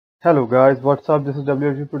Hello guys, what's up? This is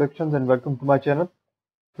whbproductions and welcome to my channel.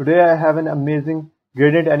 Today I have an amazing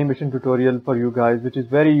gradient animation tutorial for you guys, which is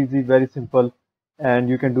very easy, very simple, and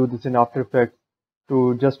you can do this in After Effects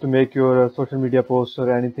to make your social media posts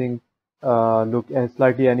or anything look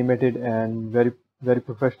slightly animated and very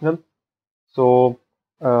professional. So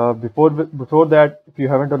before that, if you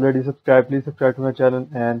haven't already subscribed, please subscribe to my channel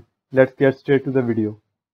and let's get straight to the video.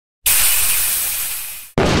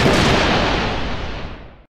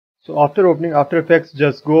 So after opening After Effects,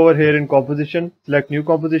 just go over here in composition, select new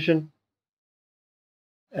composition,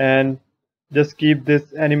 and just keep this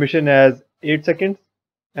animation as 8 seconds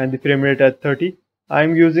and the frame rate at 30.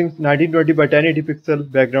 I'm using 1920 by 1080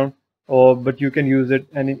 pixel background, but you can use it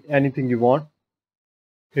anything you want.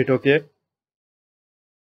 Hit OK.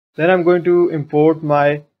 Then I'm going to import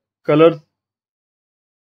my colors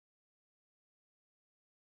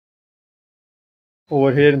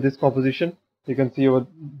over here in this composition. You can see over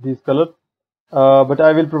these colors. But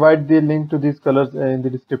I will provide the link to these colors in the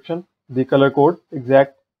description, the color code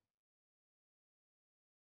exact.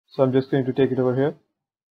 So I'm just going to take it over here.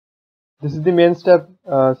 This is the main step.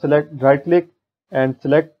 Select right click and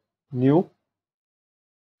select new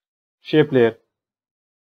shape layer.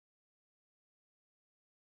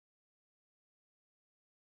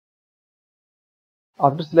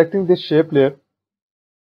 After selecting this shape layer,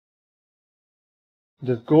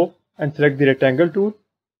 just go and select the rectangle tool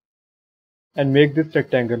and make this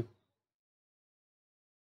rectangle,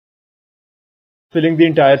 filling the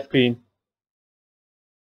entire screen.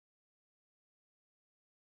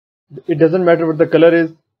 It doesn't matter what the color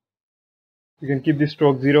is, you can keep the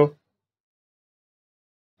stroke 0.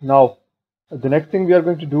 Now, the next thing we are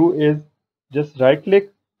going to do is just right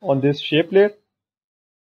click on this shape layer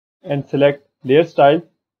and select layer style,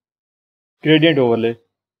 gradient overlay.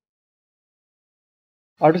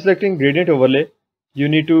 After selecting gradient overlay, you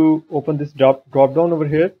need to open this drop down over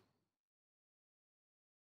here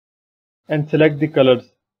and select the colors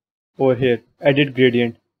over here, edit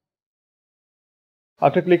gradient.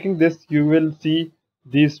 After clicking this, you will see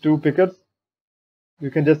these two pickers.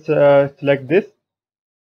 You can just select this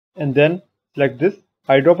and then select this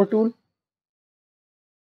eyedropper tool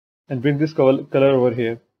and bring this color over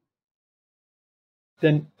here.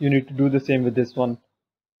 Then you need to do the same with this one.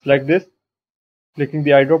 Select this, clicking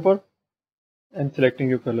the eyedropper and selecting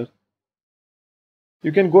your color.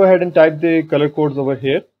 You can go ahead and type the color codes over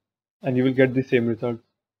here and you will get the same result.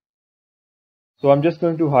 So I'm just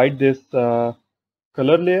going to hide this color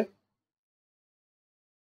layer.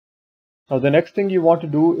 Now the next thing you want to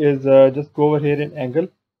do is just go over here in angle,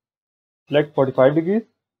 select 45 degrees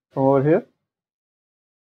from over here.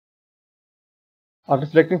 After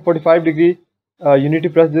selecting 45 degree, you need to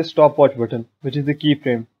press this stopwatch button, which is the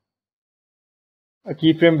keyframe. A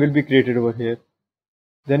keyframe will be created over here.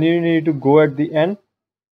 Then you need to go at the end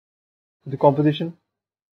of the composition,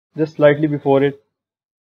 just slightly before it,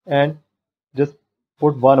 and just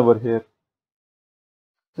put one over here.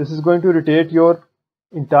 This is going to rotate your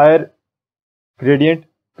entire gradient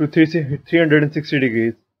to 360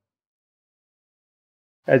 degrees,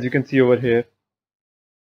 as you can see over here.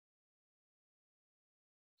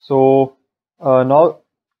 So now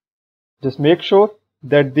just make sure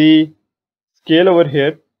that the scale over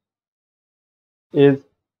here is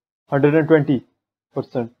 120%.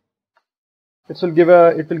 It will give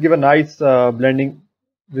a nice blending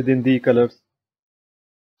within the colors.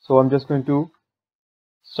 So I'm just going to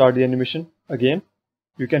start the animation again.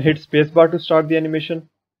 You can hit spacebar to start the animation.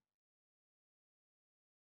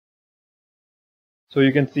 So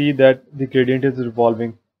you can see that the gradient is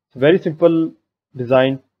revolving. It's a very simple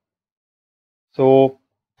design. So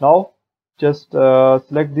now just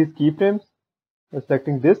select these keyframes.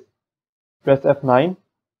 Selecting this, press F9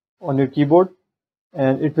 on your keyboard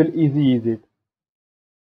and it will ease it.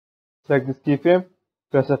 Select this keyframe,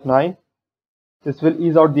 press F9. This will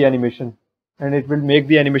ease out the animation and it will make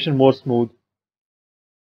the animation more smooth.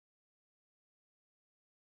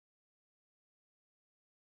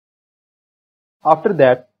 After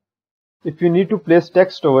that, if you need to place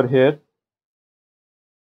text over here,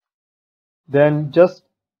 then just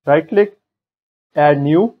right click, add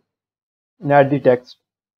new, and add the text.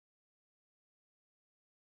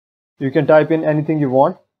 You can type in anything you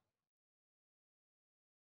want.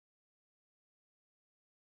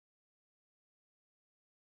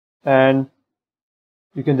 And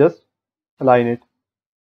you can just align it.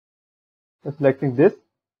 By selecting this,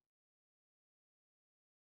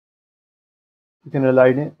 you can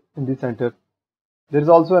align it in the center. There is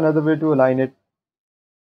also another way to align it,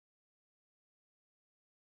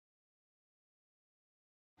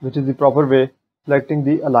 which is the proper way, selecting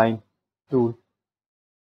the align tool.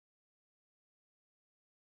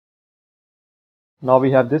 Now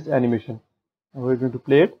we have this animation and we're going to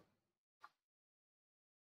play it.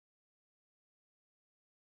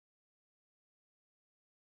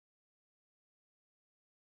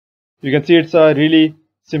 You can see it's a really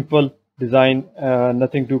simple design,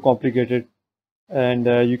 nothing too complicated, and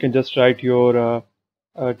you can just write your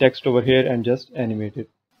text over here and just animate it.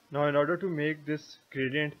 Now in order to make this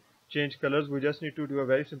gradient change colors, we just need to do a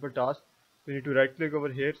very simple task. We need to right click over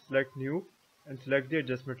here, select new, and select the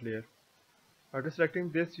adjustment layer. After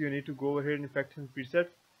selecting this, you need to go over here in effects and preset,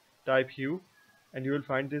 type hue, and you will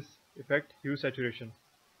find this effect, hue saturation.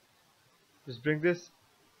 Just bring this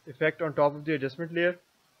effect on top of the adjustment layer,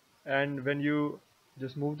 and when you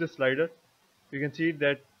just move the slider, you can see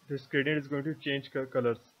that this gradient is going to change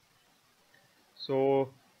colors. So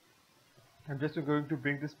I'm just going to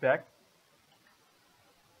bring this back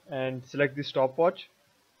and select the stopwatch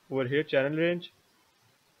over here, channel range,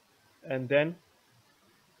 and then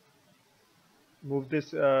move this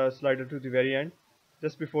slider to the very end,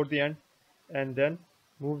 just before the end, and then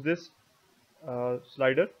move this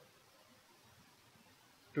slider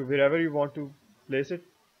to wherever you want to place it.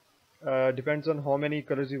 Depends on how many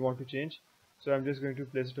colors you want to change. So I'm just going to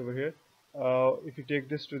place it over here. If you take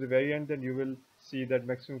this to the very end, then you will see that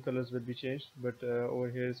maximum colors will be changed, but over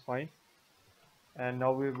here is fine. And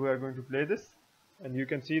now we are going to play this, and you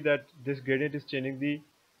can see that this gradient is changing the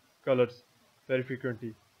colors very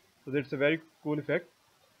frequently. So that's a very cool effect.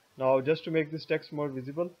 Now just to make this text more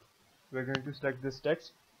visible, we're going to select this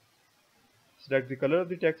text, select the color of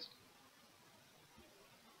the text.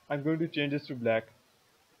 I'm going to change this to black,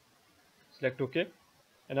 select OK,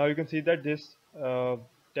 and now you can see that this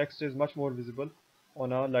text is much more visible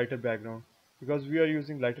on a lighter background because we are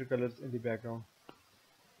using lighter colors in the background.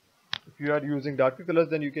 If you are using darker colors,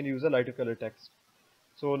 then you can use a lighter color text.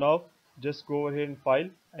 So now just go over here in file,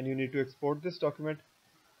 and you need to export this document,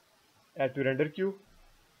 add to render queue,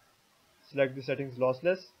 select the settings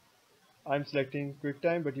lossless. I'm selecting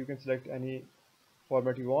QuickTime, but you can select any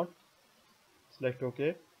format you want. Select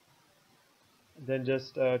OK, then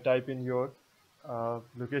just type in your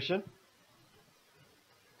location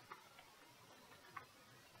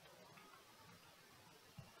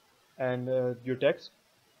and your text,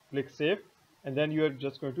 click save, and then you are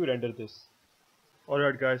just going to render this.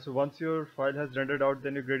 Alright guys, so once your file has rendered out,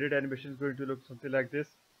 then your graded animation is going to look something like this,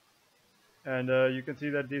 and you can see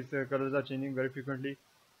that these colors are changing very frequently.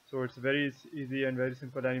 So it's very easy and very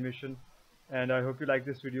simple animation, and I hope you like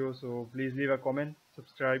this video. So please leave a comment,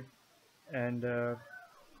 subscribe, and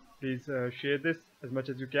please share this as much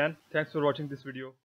as you can. Thanks for watching this video.